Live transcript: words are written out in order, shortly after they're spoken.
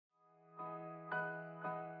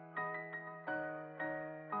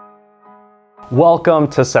Welcome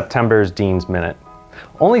to September's Dean's Minute.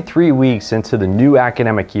 Only 3 weeks into the new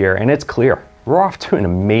academic year, and it's clear, we're off to an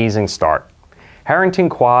amazing start. Harrington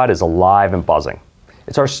Quad is alive and buzzing.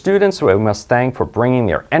 It's our students who we must thank for bringing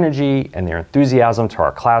their energy and their enthusiasm to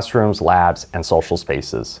our classrooms, labs, and social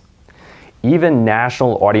spaces. Even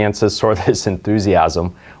national audiences saw this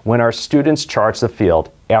enthusiasm when our students charged the field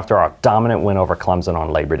after our dominant win over Clemson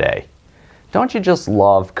on Labor Day. Don't you just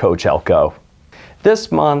love Coach Elko?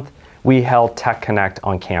 This month, we held Tech Connect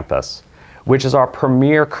on campus, which is our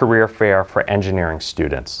premier career fair for engineering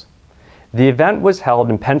students. The event was held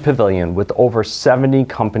in Penn Pavilion with over 70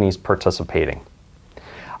 companies participating.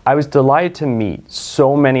 I was delighted to meet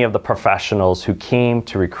so many of the professionals who came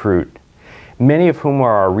to recruit, many of whom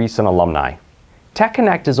are our recent alumni. Tech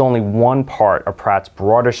Connect is only one part of Pratt's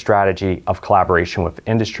broader strategy of collaboration with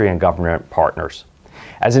industry and government partners.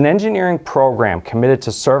 As an engineering program committed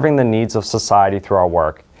to serving the needs of society through our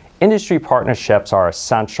work, industry partnerships are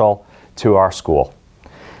essential to our school.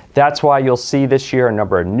 That's why you'll see this year a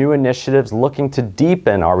number of new initiatives looking to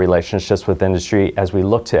deepen our relationships with industry as we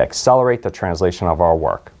look to accelerate the translation of our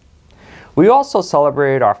work. We also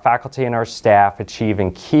celebrated our faculty and our staff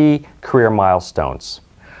achieving key career milestones.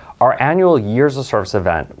 Our annual Years of Service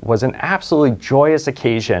event was an absolutely joyous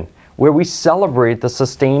occasion where we celebrate the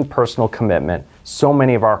sustained personal commitment so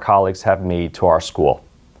many of our colleagues have made to our school.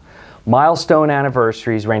 Milestone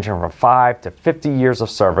anniversaries ranging from 5 to 50 years of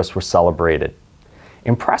service were celebrated.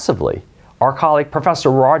 Impressively, our colleague Professor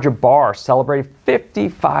Roger Barr celebrated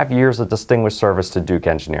 55 years of distinguished service to Duke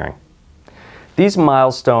Engineering. These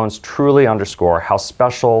milestones truly underscore how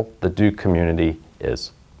special the Duke community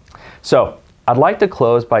is. So, I'd like to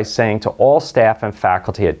close by saying to all staff and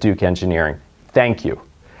faculty at Duke Engineering, thank you.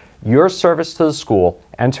 Your service to the school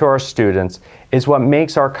and to our students is what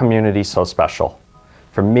makes our community so special.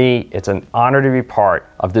 For me, it's an honor to be part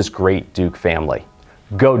of this great Duke family.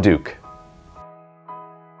 Go Duke!